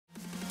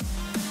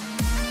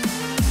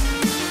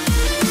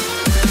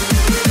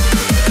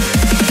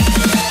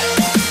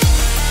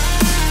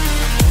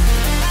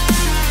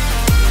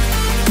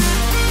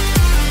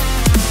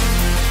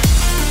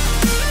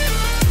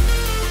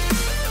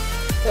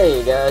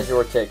guys,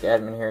 your Tech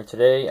Admin here.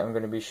 Today I'm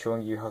going to be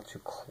showing you how to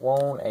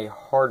clone a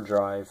hard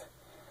drive.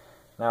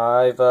 Now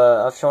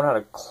I've shown how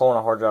to clone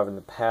a hard drive in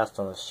the past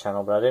on this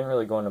channel, but I didn't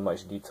really go into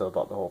much detail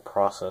about the whole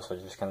process. I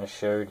just kind of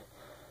showed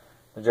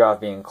the drive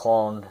being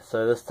cloned.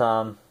 So this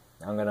time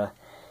I'm going to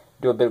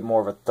do a bit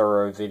more of a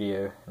thorough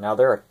video. Now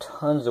there are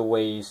tons of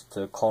ways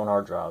to clone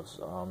hard drives.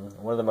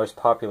 One of the most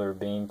popular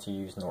being to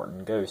use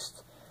Norton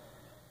Ghost.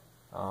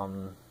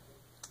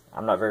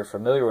 I'm not very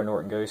familiar with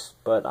Norton Ghost,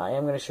 but I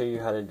am going to show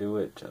you how to do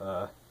it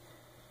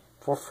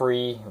for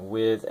free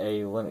with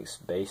a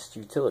Linux-based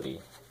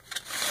utility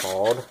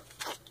called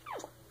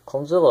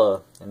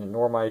Clonezilla, and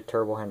ignore my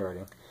terrible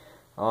handwriting.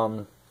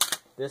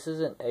 This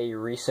isn't a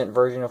recent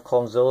version of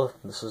Clonezilla.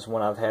 This is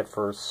one I've had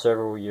for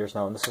several years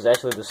now, and this is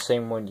actually the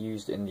same one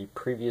used in the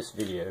previous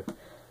video.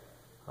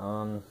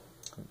 I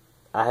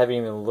haven't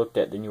even looked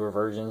at the newer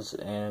versions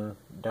and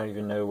don't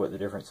even know what the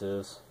difference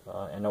is,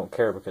 and don't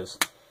care because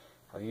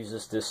I've used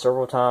this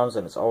several times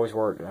and it's always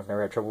worked and I've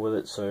never had trouble with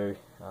it, so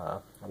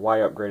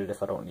why upgrade it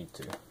if I don't need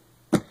to?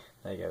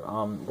 There you go.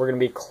 We're going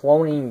to be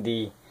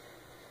cloning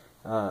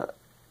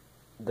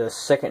the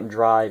second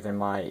drive in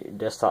my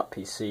desktop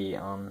PC,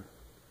 and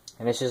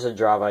it's just a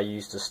drive I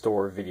use to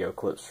store video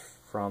clips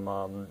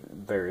from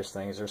various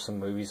things. There's some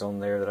movies on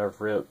there that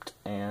I've ripped,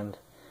 and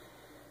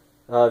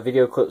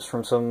video clips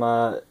from some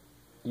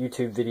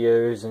YouTube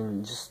videos,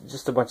 and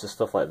just a bunch of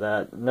stuff like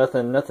that.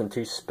 Nothing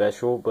too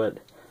special, but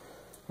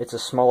it's a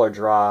smaller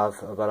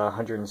drive, about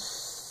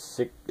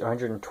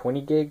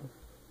 120 gig,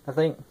 I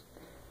think.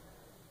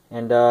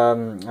 And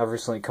I've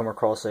recently come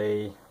across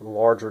a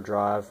larger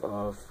drive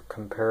of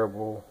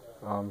comparable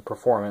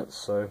performance,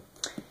 so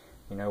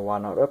you know, why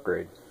not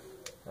upgrade?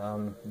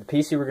 The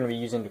PC we're going to be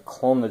using to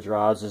clone the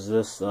drives is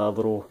this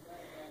little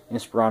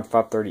Inspiron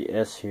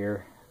 530S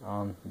here.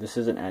 This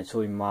isn't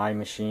actually my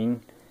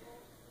machine.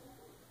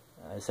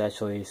 It's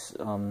actually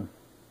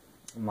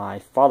my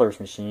father's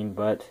machine,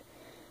 but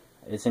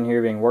it's in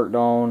here being worked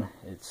on.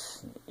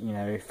 It's, you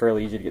know,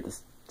 fairly easy to get the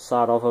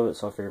side off of it,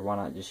 so I figured why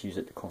not just use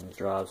it to clone the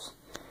drives.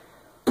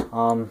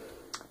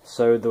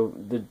 So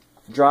the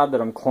drive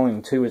that I'm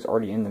cloning to is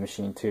already in the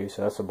machine too,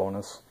 so that's a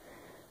bonus.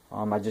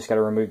 I just got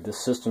to remove the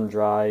system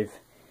drive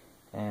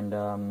and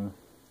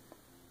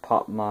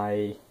pop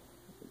my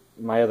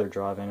other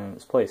drive in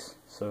its place.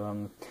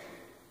 So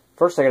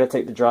first I got to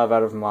take the drive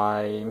out of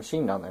my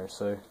machine down there,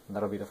 so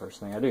that'll be the first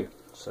thing I do.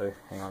 So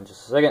hang on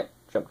just a second,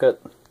 jump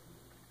cut.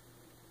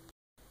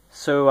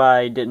 So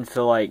I didn't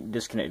feel like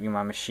disconnecting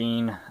my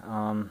machine,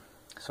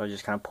 so I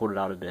just kind of pulled it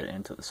out a bit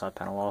and took the side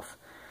panel off.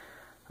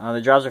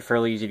 The drives are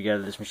fairly easy to get out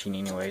of this machine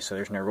anyway, so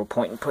there's no real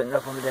point in putting it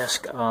up on the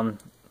desk.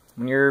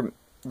 When you're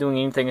doing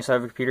anything inside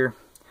of a computer,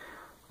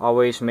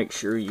 always make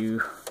sure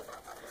you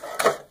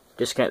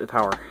disconnect the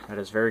power. That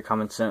is very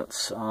common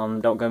sense.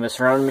 Don't go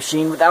messing around with the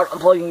machine without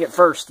unplugging it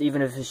first,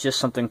 even if it's just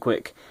something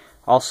quick.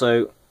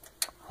 Also,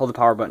 hold the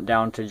power button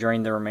down to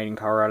drain the remaining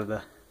power out of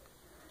the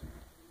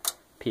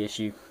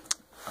PSU.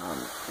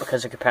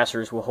 Because the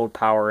capacitors will hold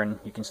power and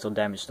you can still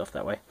damage stuff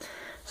that way.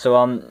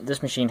 So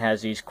this machine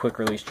has these quick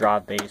release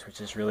drive bays,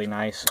 which is really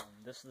nice.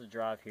 This is the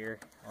drive here.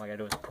 All I gotta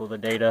do is pull the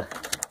data,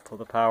 pull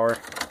the power,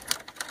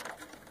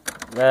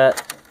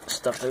 that,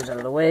 stuff those out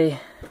of the way,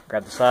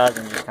 grab the sides,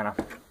 and just kind of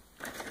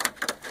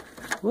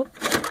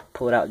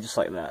pull it out just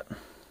like that.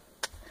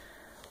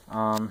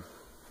 And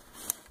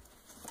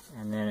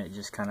then it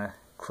just kind of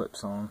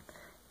clips on.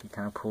 You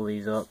kind of pull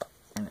these up,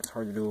 and it's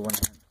hard to do with one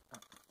hand,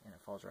 and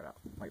it falls right out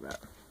like that.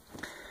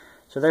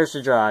 So there's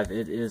the drive.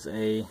 It is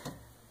a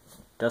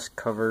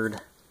dust-covered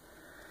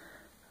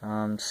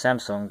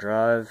Samsung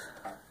drive.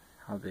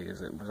 How big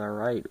is it? Was I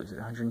right? Was it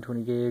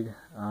 120 gig?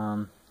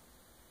 No,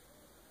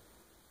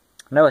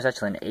 it's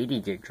actually an 80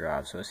 gig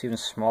drive, so it's even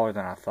smaller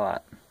than I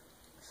thought.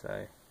 So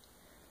I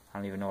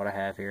don't even know what I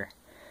have here.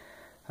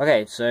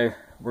 Okay, so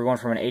we're going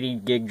from an 80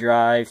 gig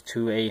drive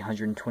to a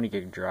 120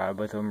 gig drive.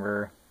 Both of them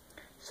are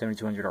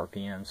 7200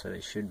 RPM, so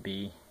they should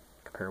be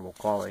comparable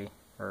quality,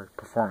 or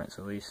performance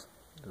at least.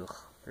 Ugh,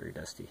 very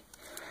dusty.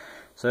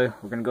 So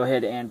we're going to go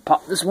ahead and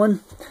pop this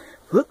one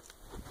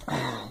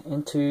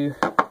into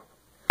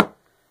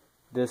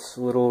this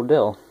little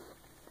Dell.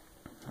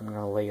 I'm going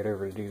to lay it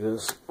over to do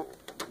this.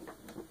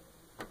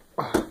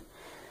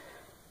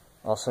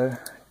 Also,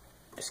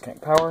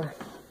 disconnect power,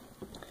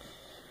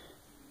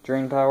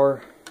 drain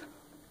power.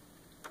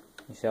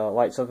 You see how it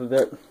lights up a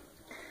bit?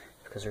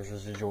 Because there's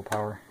residual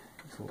power.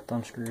 These little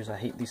thumb screws, I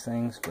hate these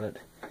things, but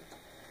I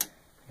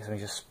guess I'm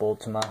just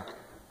spoiled to my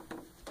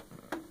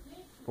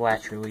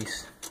latch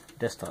release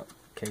desktop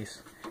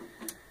case,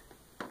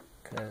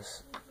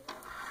 because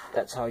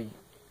that's how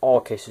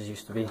all cases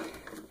used to be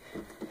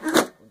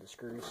with the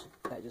screws.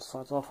 That just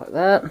slides off like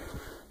that.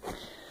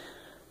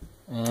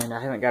 And I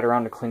haven't got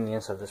around to cleaning the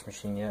inside of this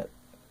machine yet,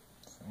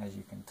 as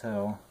you can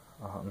tell.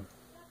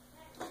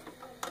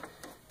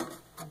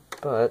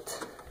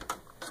 But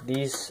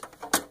these,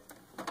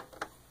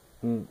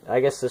 I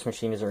guess this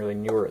machine isn't really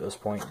newer at this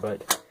point,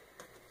 but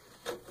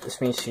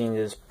this machine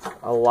is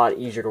a lot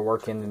easier to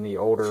work in than the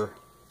older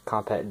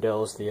compact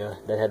Dells that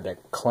had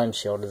that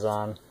clamshell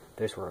design.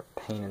 Those were a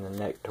pain in the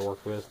neck to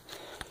work with.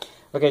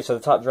 Okay, so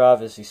the top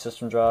drive is the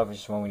system drive, which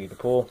is one we need to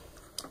pull.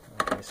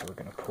 Okay, so we're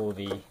going to pull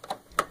the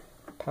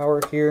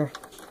power here,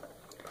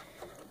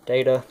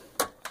 data,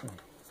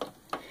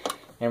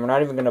 and we're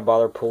not even going to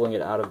bother pulling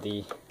it out of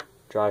the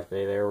drive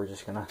bay there. We're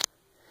just going to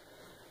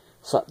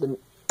slap the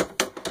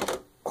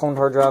clone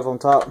hard drive on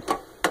top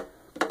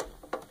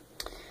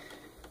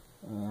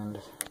and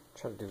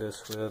try to do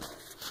this with,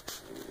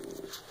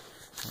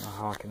 I don't know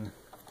how I can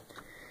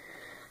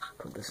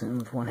put this in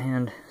with one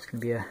hand. It's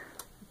going to be a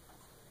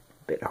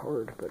bit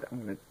hard, but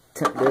I'm going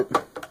to attempt it.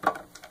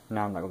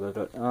 No, I'm not going to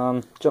do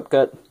it. Jump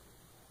cut.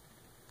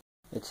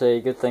 It's a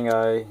good thing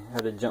I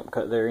had a jump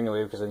cut there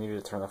anyway because I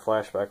needed to turn the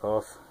flash back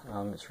off.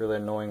 It's really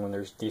annoying when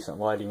there's decent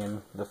lighting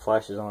and the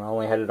flash is on. I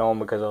only had it on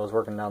because I was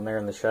working down there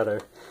in the shadow.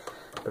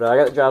 But I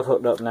got the drive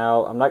hooked up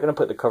now. I'm not going to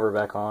put the cover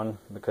back on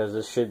because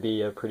this should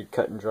be a pretty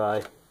cut and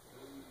dry,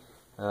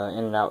 in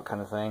and out kind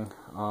of thing.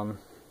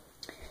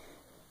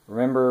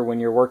 Remember,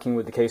 when you're working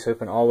with the case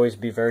open, always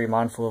be very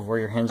mindful of where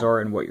your hands are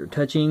and what you're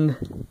touching.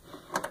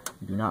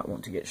 You do not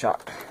want to get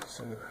shocked.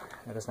 So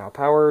that is now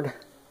powered.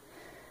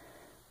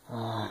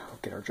 We'll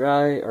get our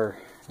drive, or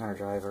not our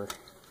driver,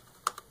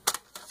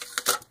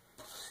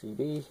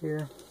 CD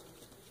here.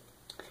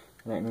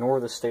 And ignore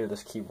the state of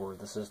this keyboard.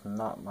 This is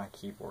not my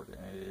keyboard,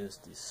 and it is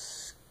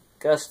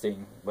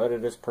disgusting, but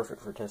it is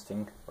perfect for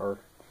testing or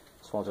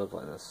small jobs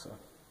like this. So,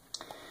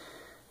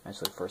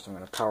 actually, first I'm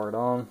going to power it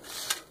on.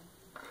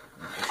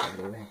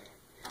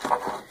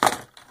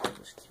 Get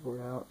this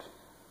keyboard out.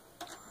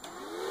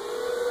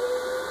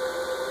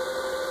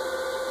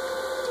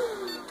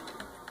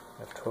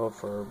 F12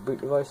 for boot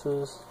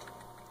devices.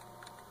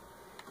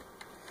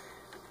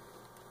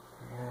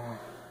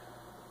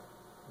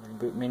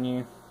 Boot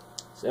menu.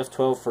 It's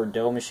F12 for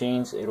Dell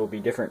machines. It'll be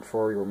different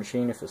for your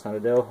machine if it's not a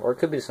Dell, or it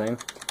could be the same.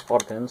 All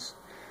depends.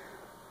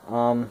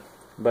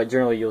 But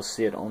generally you'll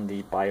see it on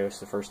the BIOS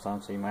the first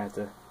time, so you might have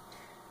to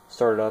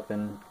start it up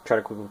and try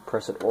to quickly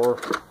press it, or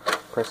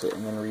press it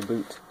and then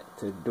reboot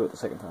to do it the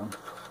second time.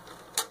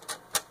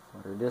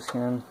 Put our disc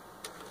in.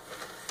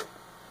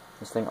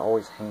 This thing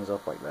always hangs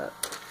up like that.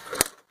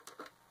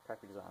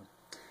 Crappy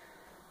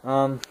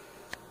design.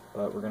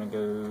 But we're gonna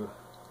go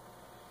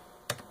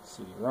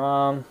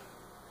CD-ROM,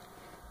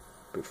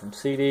 boot from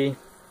CD,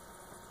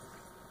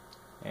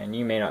 and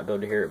you may not be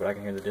able to hear it, but I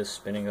can hear the disc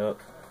spinning up.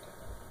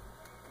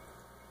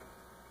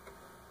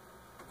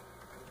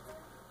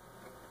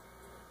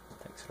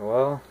 Takes it a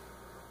while.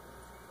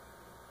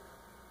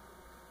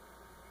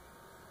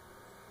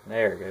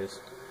 There it goes.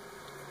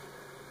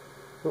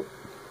 Oop.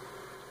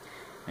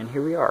 And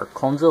here we are,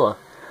 Clonezilla.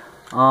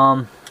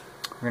 We're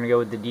gonna go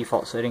with the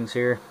default settings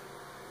here.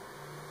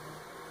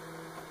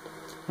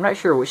 I'm not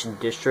sure which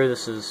distro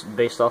this is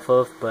based off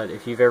of, but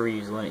if you've ever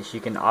used Linux, you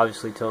can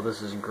obviously tell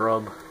this is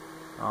Grub.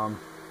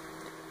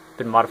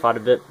 Been modified a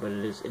bit, but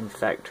it is in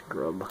fact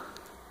Grub.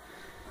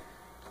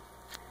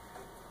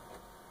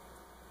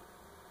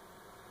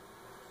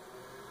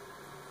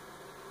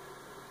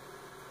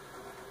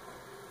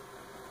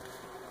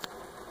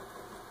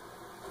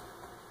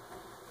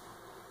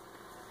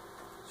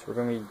 So we're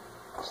going to be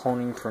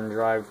cloning from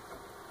drive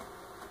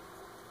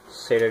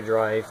SATA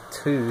drive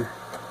 2,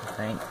 I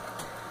think.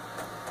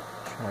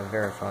 Trying to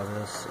verify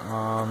this.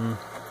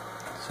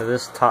 So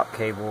this top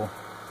cable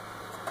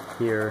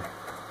here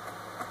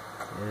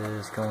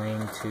is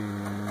going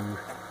to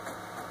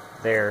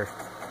there,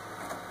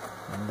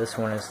 and this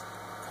one is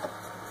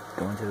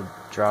going to the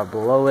drive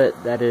below it.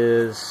 That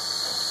is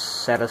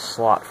SATA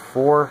slot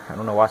 4. I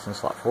don't know why it's in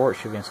slot 4. It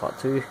should be in slot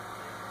 2.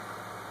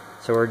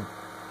 So we're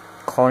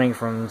cloning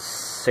from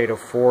SATA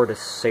 4 to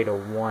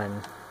SATA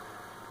 1,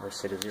 or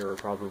SATA 0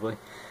 probably.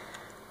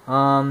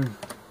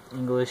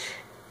 English.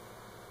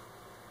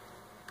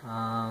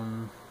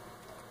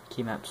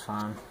 Key map's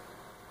fine.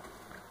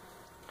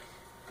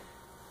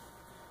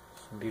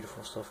 Some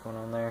beautiful stuff going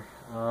on there.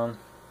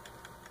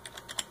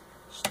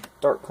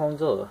 Start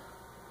Clonezilla.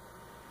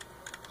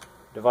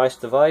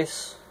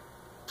 Device,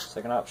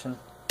 second option.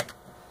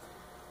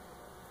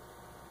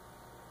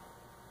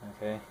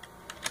 Okay.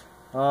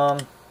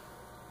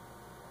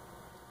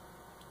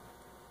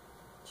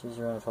 Choose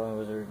your own following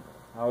wizard.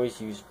 I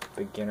always use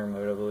beginner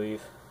mode, I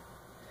believe.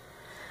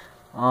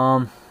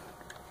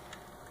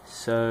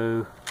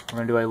 So we're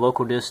going to do a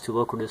local disk to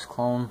local disk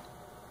clone.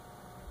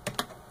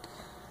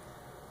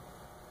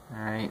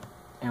 Alright,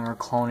 and we're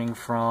cloning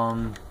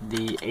from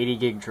the 80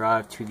 gig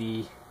drive to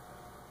the,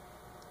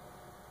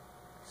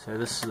 so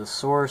this is the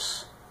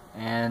source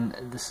and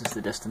this is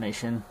the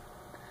destination.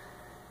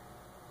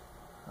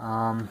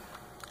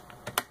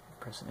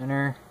 Press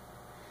enter.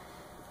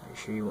 Make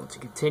sure you want to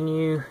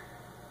continue.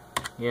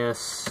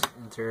 Yes,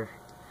 enter.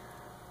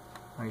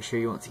 Are you sure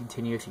you want to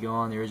continue? If you go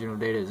on, the original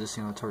data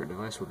existing on the target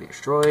device will be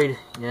destroyed.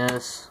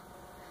 Yes.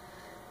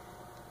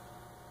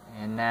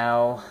 And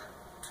now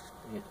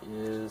it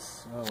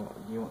is, oh,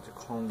 you want to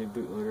clone the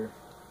bootloader.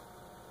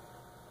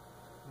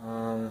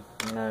 No,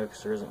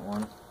 because there isn't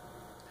one.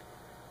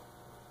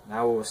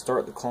 Now we'll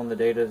start the clone the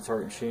data to the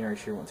target machine. Are you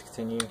sure you want to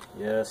continue?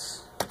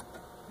 Yes.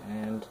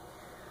 And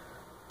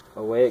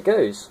away it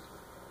goes.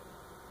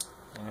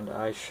 And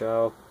I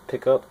shall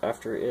pick up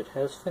after it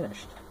has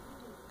finished.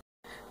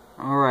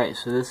 Alright,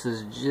 so this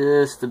is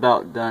just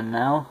about done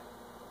now.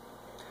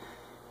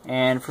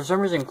 And for some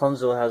reason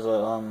Clonezilla has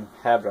a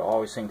habit of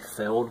always saying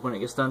failed when it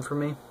gets done for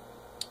me.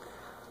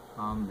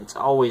 It's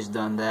always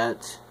done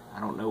that. I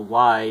don't know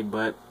why,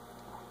 but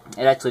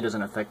it actually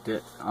doesn't affect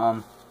it.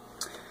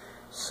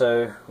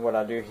 So what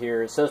I do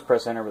here, it says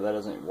press enter, but that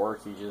doesn't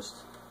work. You just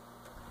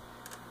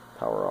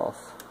power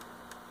off.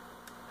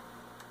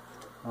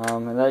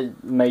 And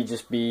that may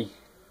just be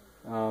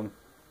a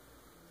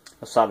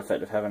side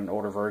effect of having an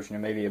older version. It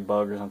may be a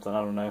bug or something, I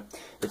don't know.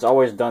 It's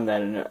always done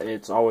that, and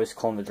it's always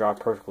cloned the drive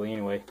perfectly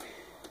anyway.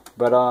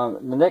 But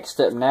the next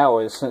step now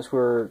is, since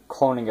we're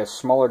cloning a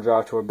smaller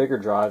drive to a bigger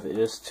drive,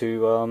 is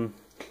to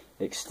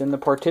extend the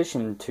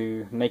partition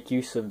to make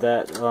use of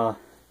that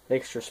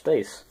extra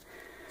space.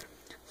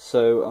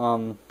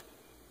 So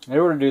in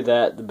order to do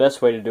that, the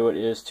best way to do it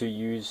is to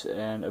use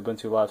an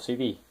Ubuntu Live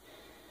CD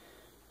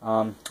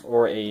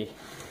or a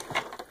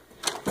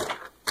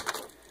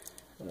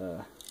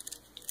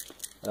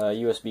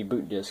USB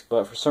boot disk.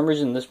 But for some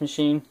reason this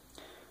machine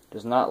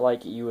does not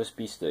like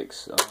USB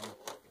sticks.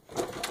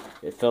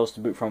 It fails to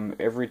boot from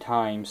every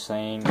time,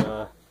 saying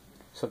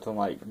something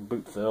like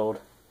boot failed.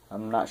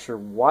 I'm not sure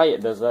why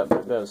it does that, but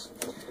it does.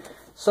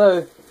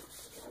 So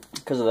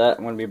because of that,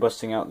 I'm going to be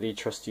busting out the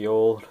trusty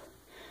old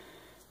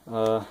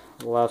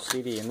Live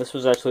CD. And this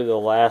was actually the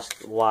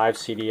last Live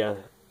CD I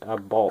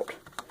bought.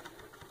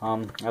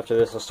 After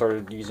this I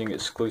started using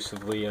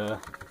exclusively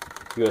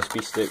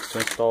USB sticks to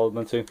install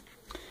Ubuntu.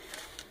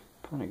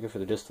 Probably not good for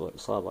the disk to let it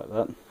slide like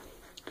that.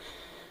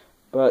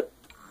 But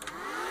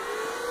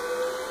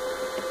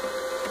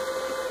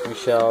we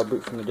shall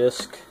boot from the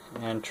disk,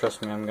 and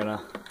trust me, I'm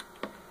gonna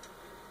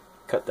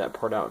cut that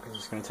part out because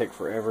it's gonna take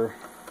forever.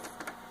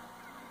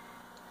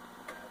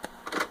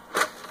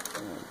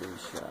 And we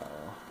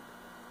shall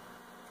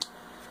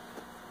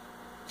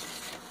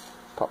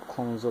pop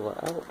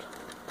Clonezilla out,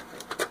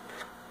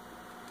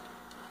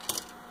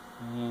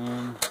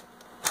 and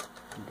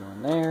go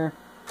in there,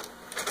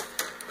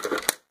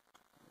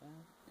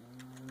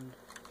 and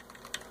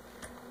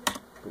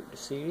boot the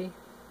CD.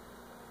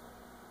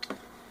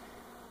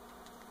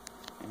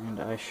 And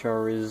I shall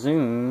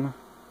resume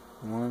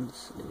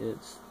once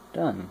it's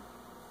done.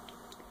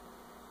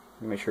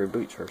 Make sure it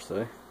boots first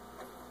though.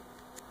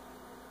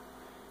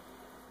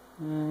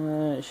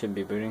 It should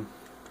be booting.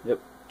 Yep,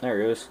 there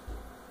it goes.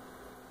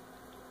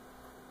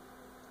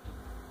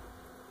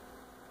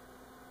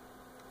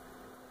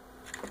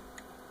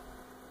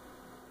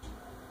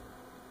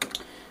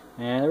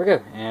 And there we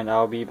go. And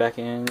I'll be back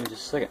in just a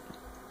second.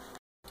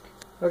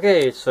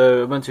 Okay,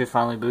 so Ubuntu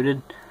finally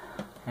booted.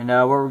 And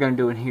what we're going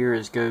to do in here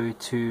is go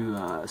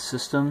to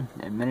System,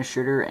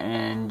 Administrator,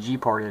 and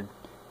gparted.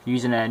 If you're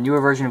using a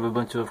newer version of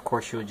Ubuntu, of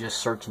course, you'll just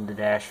search in the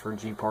dash for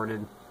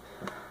gparted.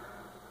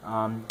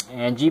 And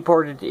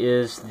gparted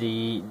is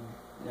the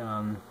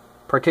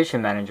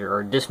partition manager,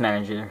 or disk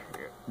manager,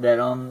 that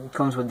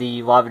comes with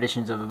the live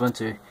editions of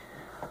Ubuntu.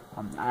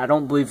 I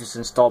don't believe it's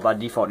installed by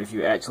default if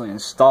you actually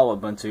install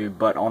Ubuntu,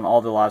 but on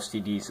all the live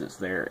CDs it's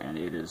there, and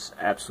it is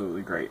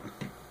absolutely great.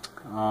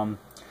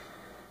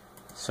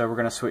 So we're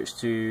going to switch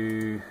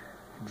to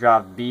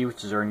drive B,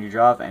 which is our new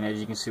drive, and as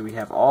you can see we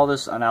have all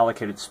this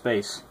unallocated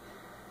space,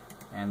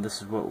 and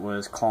this is what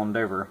was cloned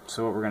over.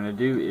 So what we're going to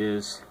do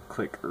is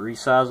click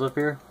resize up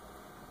here,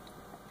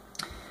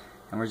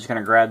 and we're just going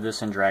to grab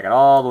this and drag it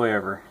all the way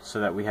over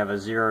so that we have a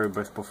 0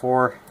 both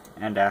before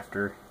and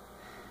after.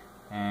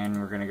 And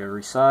we're going to go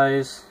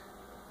resize,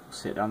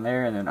 sit down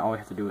there, and then all we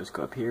have to do is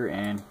go up here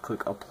and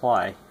click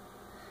apply.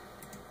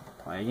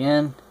 Apply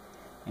again.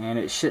 And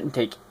it shouldn't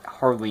take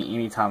hardly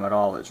any time at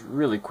all. It's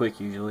really quick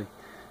usually.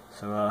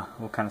 So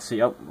we'll kind of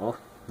see. Oh, well,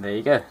 there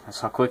you go. That's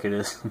how quick it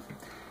is.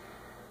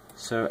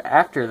 So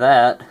after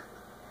that,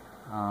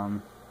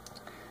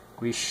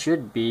 we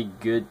should be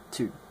good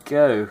to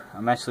go.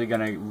 I'm actually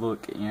going to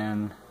look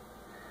in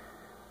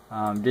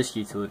disk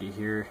utility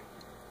here.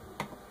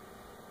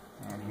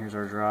 And here's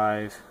our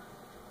drive.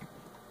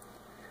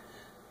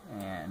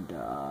 And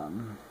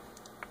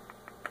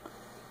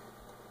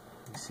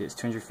let's see, it's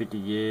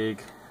 250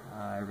 gig.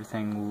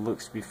 Everything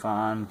looks to be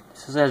fine. It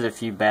says it has a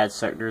few bad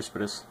sectors,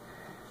 but it's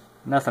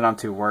nothing I'm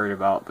too worried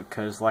about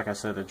because, like I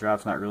said, the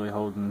drive's not really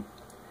holding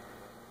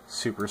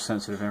super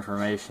sensitive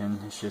information.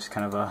 It's just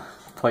kind of a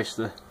place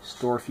to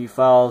store a few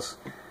files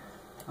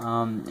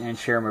and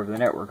share them over the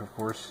network, of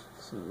course.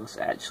 So let's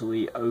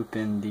actually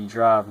open the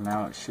drive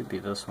now. It should be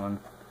this one.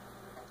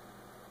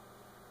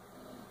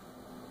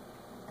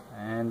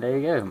 And there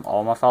you go.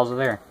 All my files are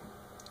there.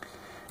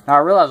 Now I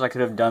realize I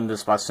could have done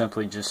this by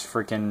simply just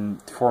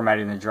freaking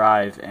formatting the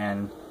drive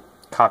and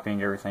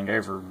copying everything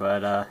over,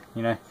 but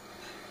you know,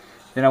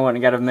 then I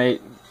wouldn't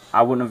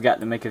have got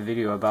to make a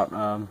video about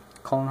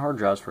cloning hard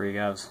drives for you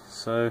guys.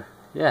 So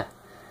yeah,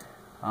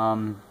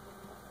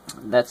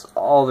 that's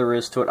all there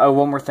is to it. Oh,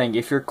 one more thing: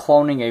 if you're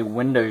cloning a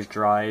Windows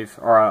drive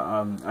or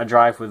a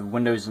drive with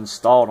Windows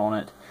installed on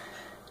it,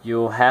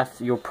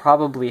 you'll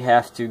probably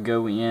have to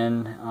go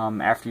in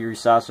after you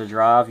resize the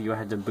drive. You'll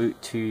have to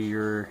boot to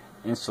your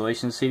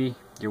installation CD,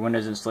 your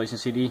Windows installation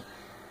CD,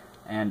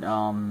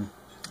 and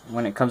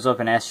when it comes up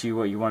and asks you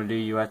what you want to do,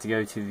 you have to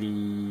go to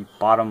the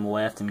bottom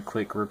left and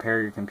click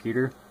repair your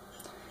computer,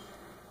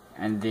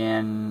 and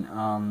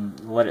then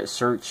let it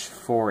search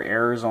for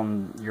errors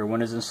on your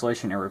Windows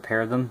installation and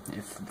repair them.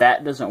 If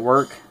that doesn't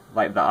work,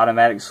 like the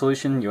automatic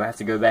solution, you'll have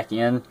to go back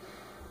in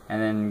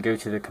and then go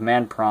to the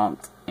command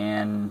prompt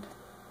and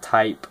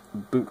type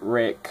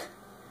bootrec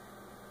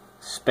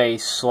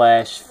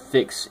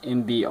 /fix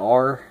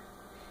mbr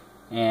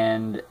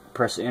and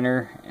press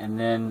enter, and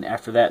then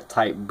after that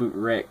type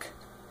bootrec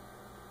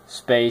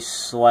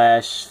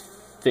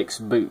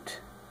 /fix boot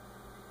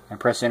and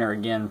press enter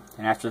again,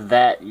 and after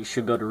that you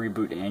should be able to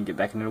reboot and get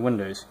back into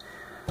Windows.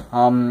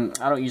 I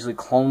don't usually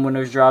clone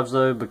Windows drives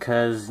though,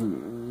 because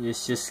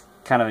it's just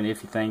kind of an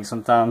iffy thing.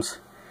 Sometimes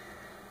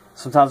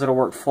it'll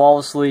work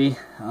flawlessly.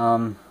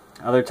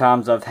 Other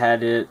times I've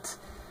had it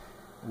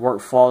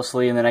work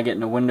flawlessly and then I get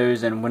into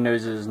Windows and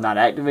Windows is not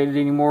activated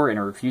anymore and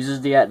it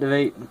refuses to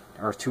activate.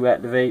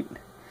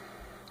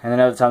 And then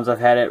other times I've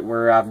had it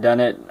where I've done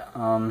it,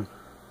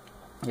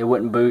 it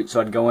wouldn't boot,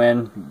 so I'd go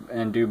in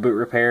and do boot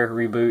repair,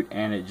 reboot,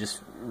 and it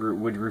just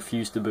would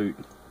refuse to boot.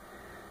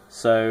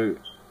 So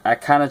I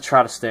kind of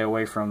try to stay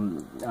away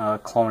from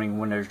cloning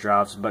Windows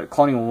drives, but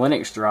cloning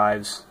Linux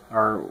drives,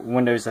 or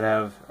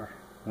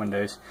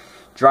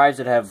drives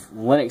that have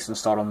Linux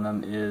installed on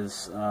them,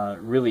 is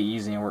really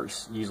easy and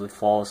works usually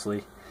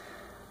flawlessly.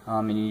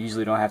 And you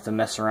usually don't have to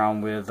mess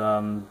around with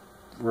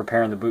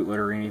repairing the bootloader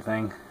or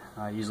anything.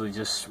 Usually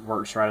just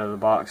works right out of the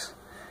box.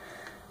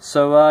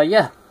 So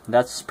yeah,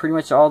 that's pretty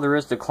much all there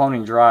is to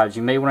cloning drives.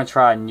 You may want to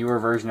try a newer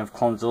version of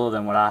Clonezilla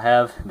than what I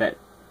have. That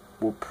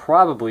will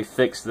probably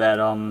fix that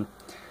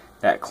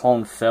that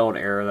clone failed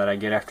error that I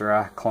get after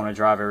I clone a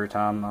drive every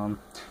time.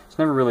 It's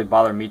never really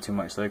bothered me too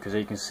much though, because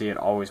you can see it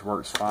always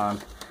works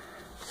fine.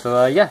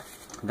 So yeah,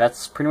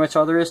 that's pretty much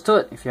all there is to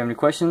it. If you have any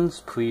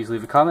questions, please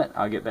leave a comment.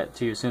 I'll get back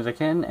to you as soon as I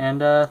can,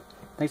 and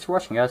thanks for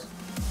watching, guys.